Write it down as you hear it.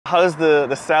How's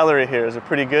the salary here? Is it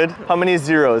pretty good? How many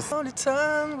zeros? Only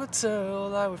time would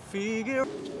tell, I would figure.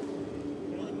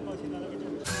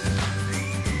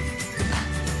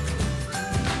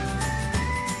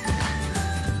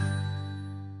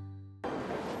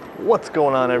 What's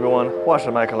going on, everyone? 我是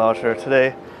麦克老师.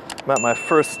 Today, I'm at my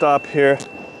first stop here,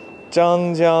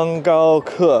 张江高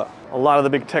课. A lot of the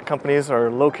big tech companies are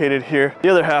located here. The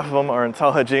other half of them are in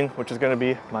Caojing, which is going to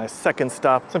be my second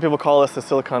stop. Some people call this the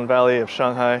Silicon Valley of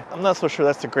Shanghai. I'm not so sure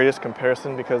that's the greatest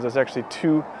comparison because there's actually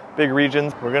two big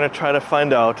regions. We're going to try to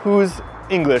find out whose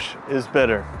English is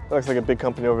better. Looks like a big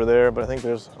company over there, but I think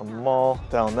there's a mall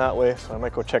down that way, so I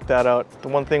might go check that out. The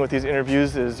one thing with these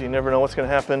interviews is you never know what's going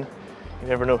to happen. You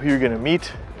never know who you're going to meet.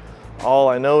 All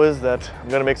I know is that I'm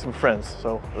going to make some friends,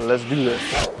 so let's do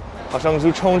this. 好像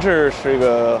朱冲这是一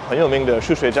个很有名的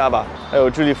数学家吧，还有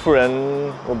居里夫人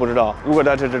我不知道，如果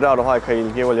大家知道的话可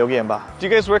以给我留言吧。Do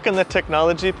you guys work in the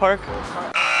technology park?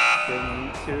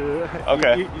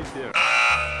 Okay.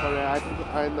 Sorry,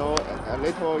 I know a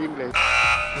little English.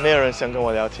 没有人想跟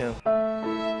我聊天。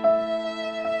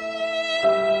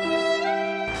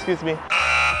Excuse me.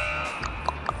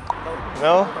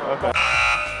 No? Okay.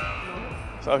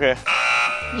 Okay.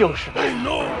 又是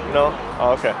No?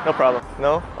 Oh, okay. No problem.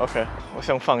 No? Okay. 我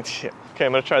想放弃. Okay,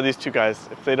 I'm gonna try these two guys.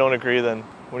 If they don't agree, then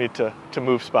we need to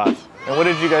move spots. And what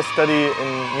did you guys study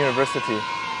in university?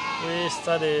 We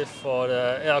studied for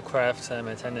the aircraft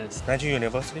maintenance. Nanjing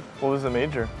University. What was the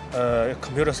major?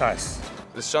 Computer science.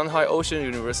 The Shanghai Ocean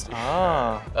University.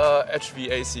 Ah.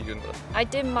 HVAC University. I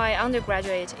did my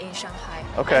undergraduate in Shanghai.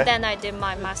 Okay. And then I did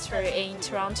my master in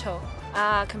Toronto.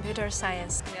 Computer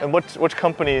science. Yeah. And which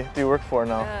company do you work for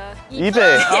now? eBay.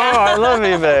 eBay. Yeah. Oh, I love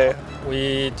eBay.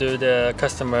 We do the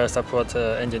customer support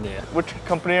engineer. Which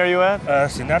company are you at?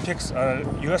 Synaptics,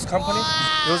 US company.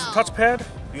 Use touchpad.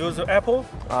 Use Apple.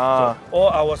 Ah. So all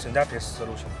our Synaptics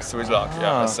solution. Switzerland,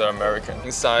 yeah, it's American.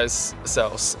 Inside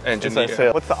sales engineer. Inside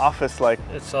sales. What's the office like?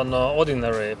 It's an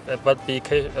ordinary, but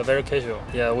very casual.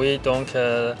 Yeah, we don't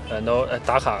know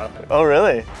打卡. Oh,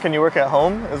 really? Can you work at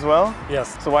home as well?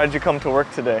 Yes. So why did you come to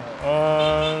work today?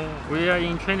 We are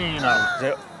in training now.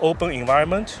 The open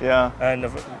environment. Yeah. And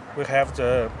we have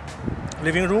the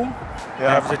living room. Yeah. We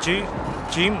have the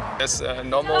gym. It's a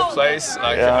normal place,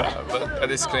 like, but at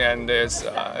this end it's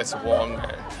warm.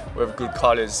 We have good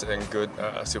colleagues and good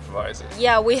supervisors.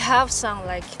 Yeah, we have some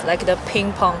like the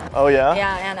ping pong. Oh yeah.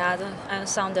 Yeah, and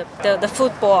some the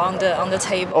football on the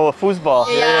table. Oh, a foosball.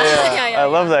 Yeah. I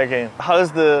love that game.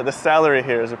 How's the salary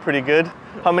here? Is it pretty good?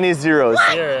 How many zeros?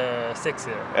 Here, 6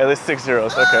 zeros. At least 6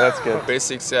 zeros. Okay, that's good.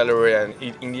 Basic salary, and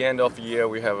in the end of the year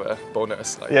we have a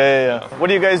bonus. Like, Yeah. What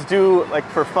do you guys do like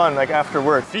for fun, like after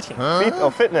work? Fitting. Oh,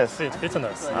 fitness.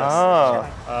 Fitness. Yes.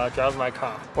 Ah. Drive my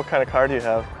car. What kind of car do you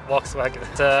have? Volkswagen.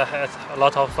 It's a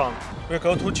lot of fun. We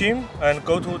go to gym and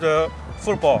go to the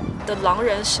football. The 狼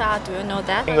人杀, do you know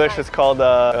that? English is called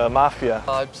mafia.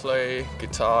 I play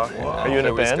guitar. Are you in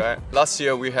a band? Last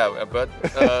year we have, but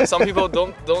some people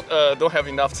don't have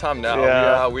enough time now.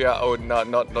 Yeah. We are old, not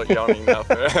young enough.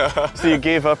 So you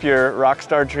gave up your rock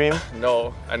star dream?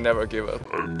 No, I never give up.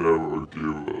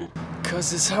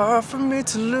 Cause it's hard for me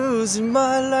to lose in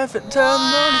my life, and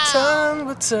only time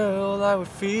will tell, I would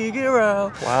figure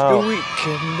out the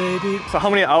weekend, baby. So how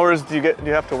many hours do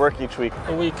you have to work each week?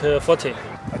 A week 40.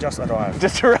 I just arrived.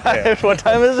 Just arrived. Yeah. What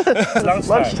time is it?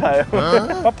 Lunchtime.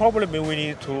 Lunchtime. But probably we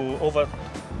need to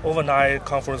overnight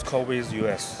conference call with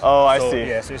US. Oh, I see.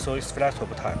 Yes, so it's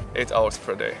flexible time. 8 hours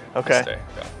per day. Okay.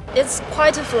 It's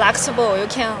quite flexible. You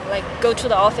can like go to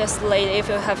the office late if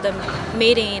you have the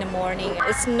meeting in the morning.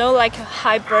 It's no like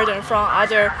high burden from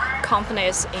other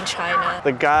companies in China.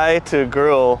 The guy to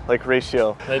girl like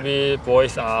ratio. Maybe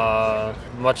boys are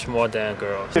much more than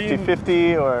girls.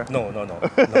 50-50 or? No.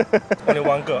 Only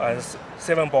one girl and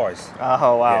 7 boys.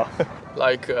 Oh, wow. Yeah.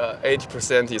 Like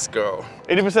 80% is girl.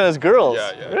 80% is girls?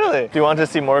 Yeah. Really? Do you want to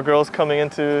see more girls coming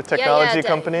into technology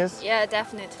companies? Yeah,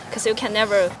 definitely. Because you can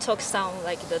never talk some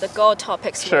like the girl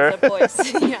topics Sure. with the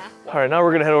boys. Yeah. All right, now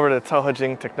we're gonna head over to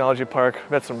Caojing Technology Park.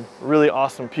 We've met some really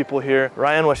awesome people here.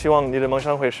 Ryan, 我希望你的梦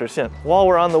想会实现. While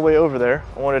we're on the way over there,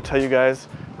 I want to tell you guys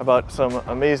about some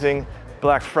amazing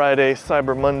Black Friday,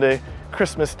 Cyber Monday,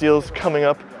 Christmas deals coming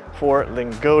up for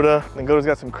Lingoda. Lingoda's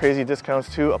got some crazy discounts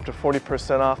too, up to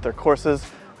 40% off their courses,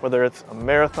 whether it's a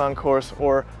marathon course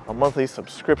or a monthly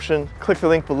subscription. Click the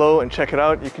link below and check it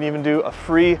out. You can even do a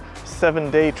free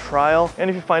 7-day trial. And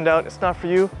if you find out it's not for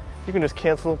you, you can just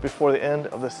cancel before the end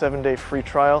of the 7-day free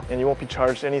trial and you won't be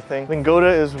charged anything. Lingoda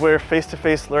is where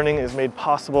face-to-face learning is made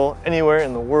possible anywhere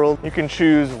in the world. You can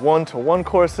choose one-to-one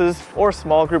courses or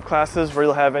small group classes where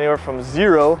you'll have anywhere from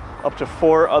 0 up to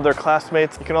 4 other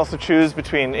classmates. You can also choose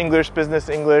between English, business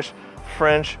English,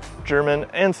 French, German,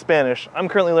 and Spanish. I'm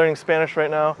currently learning Spanish right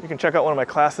now. You can check out one of my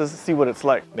classes, see what it's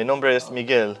like. Mi nombre es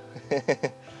Miguel.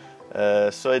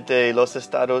 Soy de los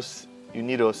Estados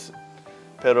Unidos,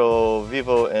 pero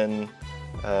vivo en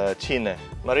China.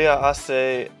 María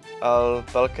hace al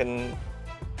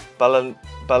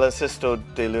baloncesto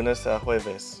de lunes a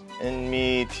jueves. En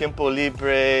mi tiempo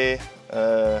libre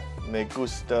me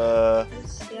gusta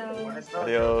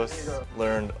Dios.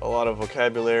 Learned a lot of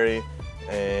vocabulary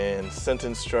and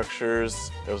sentence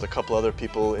structures. There was a couple other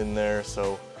people in there,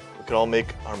 so we could all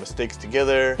make our mistakes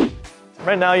together.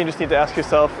 Right now, you just need to ask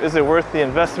yourself, is it worth the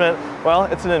investment? Well,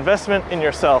 it's an investment in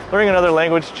yourself. Learning another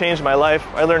language changed my life.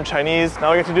 I learned Chinese.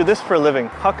 Now I get to do this for a living.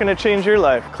 How can it change your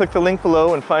life? Click the link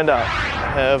below and find out.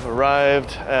 I have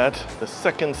arrived at the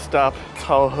second stop,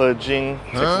 Caojing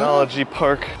Technology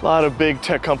Park. A lot of big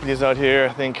tech companies out here.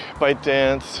 I think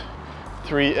ByteDance,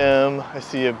 3M. I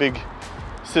see a big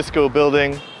Cisco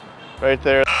building right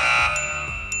there.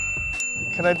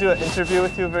 Can I do an interview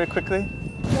with you very quickly?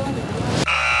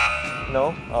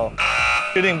 No? Oh.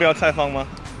 确定不要采访吗？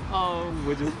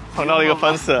我就碰到了一个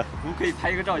粉丝。我们可以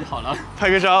拍一个照就好了。拍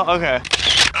个照? Okay.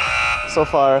 So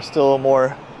far, still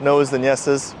more no's than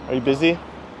yeses. Are you busy?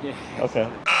 Yeah. Okay.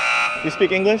 You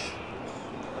speak English?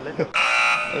 I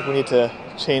think we need to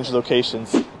change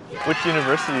locations. Which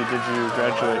university did you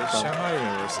graduate from? Shanghai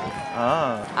University.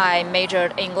 Ah. I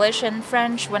majored English and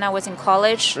French when I was in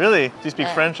college. Really? Do you speak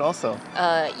French also?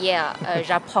 Yeah,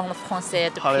 j'apprends le français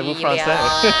Parlez-vous depuis il y a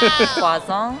français? 3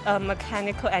 ans.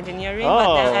 Mechanical engineering, Oh.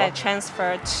 but then I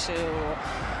transferred to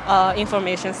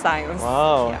information science.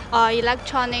 Wow. Yeah.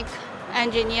 Electronic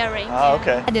engineering. Ah,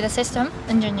 okay. I did a system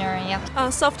engineering, yeah.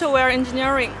 Software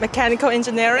engineering. Mechanical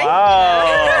engineering.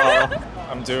 Wow.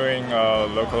 I'm doing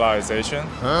localization.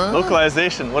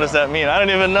 Localization, what does that mean? I don't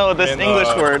even know this English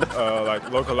word.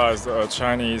 Like localized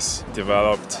Chinese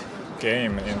developed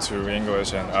game into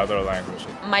English and other languages.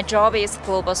 My job is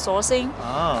global sourcing,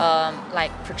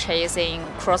 like purchasing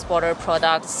cross-border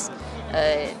products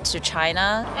to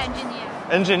China.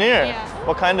 Engineer? Yeah.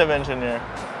 What kind of engineer?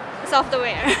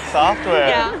 Software. Software?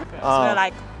 Yeah. So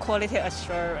like quality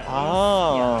assurance.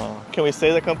 Oh. Yeah. Can we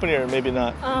say the company or maybe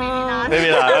not? Maybe not. Maybe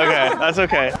not, okay, that's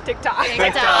okay. TikTok.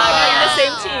 Yeah. The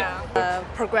same team.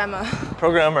 Programmer.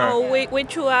 Programmer. We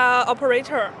to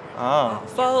operator Ah.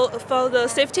 for the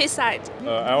safety side.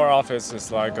 Our office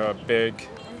is like a big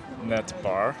net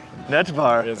bar. Net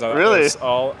bar? It's Really? It's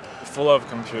all full of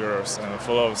computers and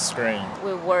full of screen.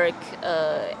 We work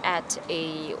at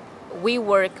a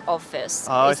WeWork office.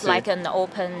 I It's see. like an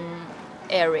open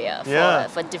area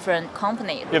for different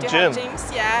companies. You have gym?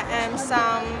 Gyms, yeah, and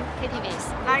some KTVs.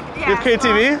 like You have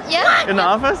KTV? Yeah. In the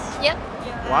office? Yeah.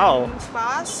 Wow.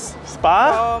 spas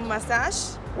Spa? or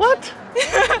massage. What?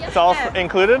 It's all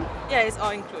included? Yeah, it's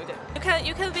all included.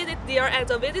 You can visit there as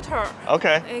a visitor.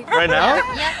 Okay. Right now?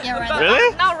 Yeah, right.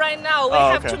 Really? Not right now. We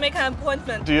Oh, have okay. to make an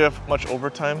appointment. Do you have much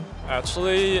overtime?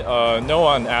 Actually, no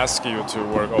one asks you to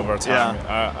work overtime.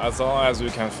 As long as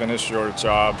you can finish your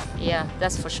job. Yeah,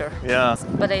 that's for sure. Yeah.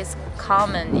 But it's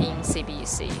common in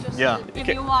CBC. Yeah. If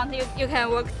you want, you can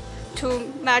work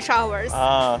 2 match hours.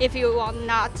 If you want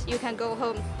not, you can go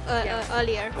home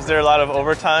earlier. Is there a lot of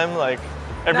overtime, like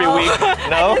every week?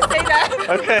 No? Say that.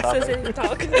 Okay. Sensitive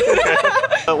talk.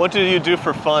 What do you do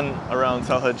for fun around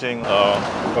Caojing?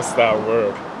 What's that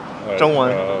word? Like, 中文.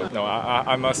 No,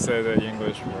 I must say the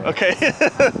English word. Okay.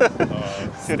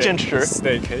 坚持.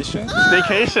 Staycation.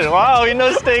 Staycation. Wow, you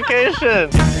know staycation.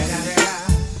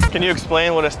 Can you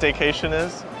explain what a staycation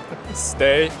is?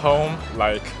 Stay home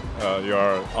like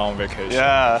you're on vacation.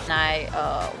 Yeah. I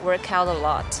work out a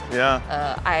lot. Yeah.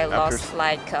 I lost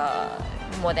like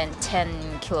more than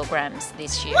 10 kilograms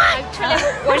this year. Actually,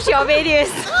 watch your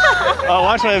videos. Oh,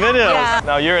 watch my videos. Yeah.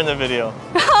 Now you're in the video.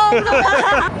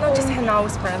 No, just hang out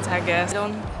with friends, I guess.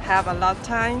 Don't have a lot of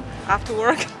time after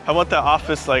work. How about the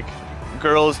office, like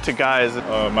girls to guys?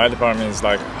 My department is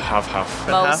like half-half.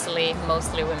 Mostly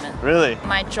women. Really?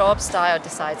 My job style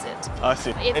decides it. I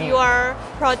see. If you are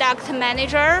product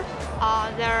manager,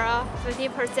 there are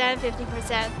 50%,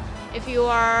 50%. If you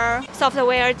are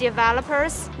software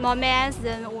developers, more men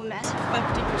than women.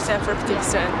 50%,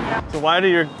 50%. So why do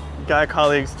your guy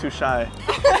colleagues too shy?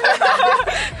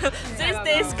 These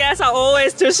days, guys are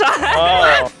always too shy.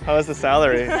 Oh, how is the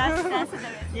salary? That's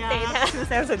sensitive. Too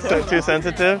sensitive. Too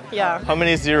sensitive? Yeah. How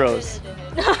many zeros?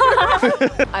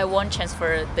 I won't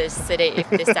transfer this city if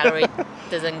the salary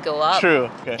doesn't go up. True.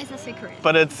 Okay. It's a secret.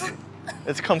 But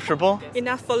it's comfortable.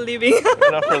 Enough for living.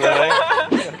 Enough for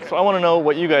living. So I want to know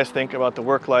what you guys think about the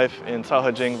work life in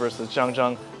Caojing versus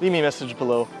Zhangjiang. Leave me a message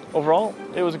below. Overall,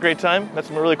 it was a great time. Met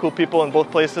some really cool people in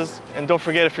both places. And don't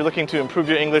forget, if you're looking to improve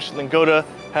your English, Lingoda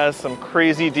has some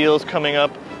crazy deals coming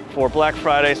up for Black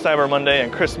Friday, Cyber Monday,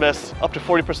 and Christmas. Up to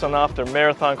 40% off their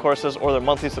marathon courses or their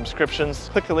monthly subscriptions.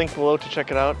 Click the link below to check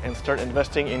it out and start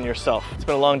investing in yourself. It's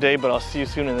been a long day, but I'll see you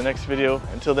soon in the next video.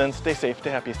 Until then, stay safe,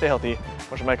 stay happy, stay healthy.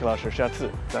 我是麦克老师，下次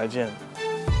再见。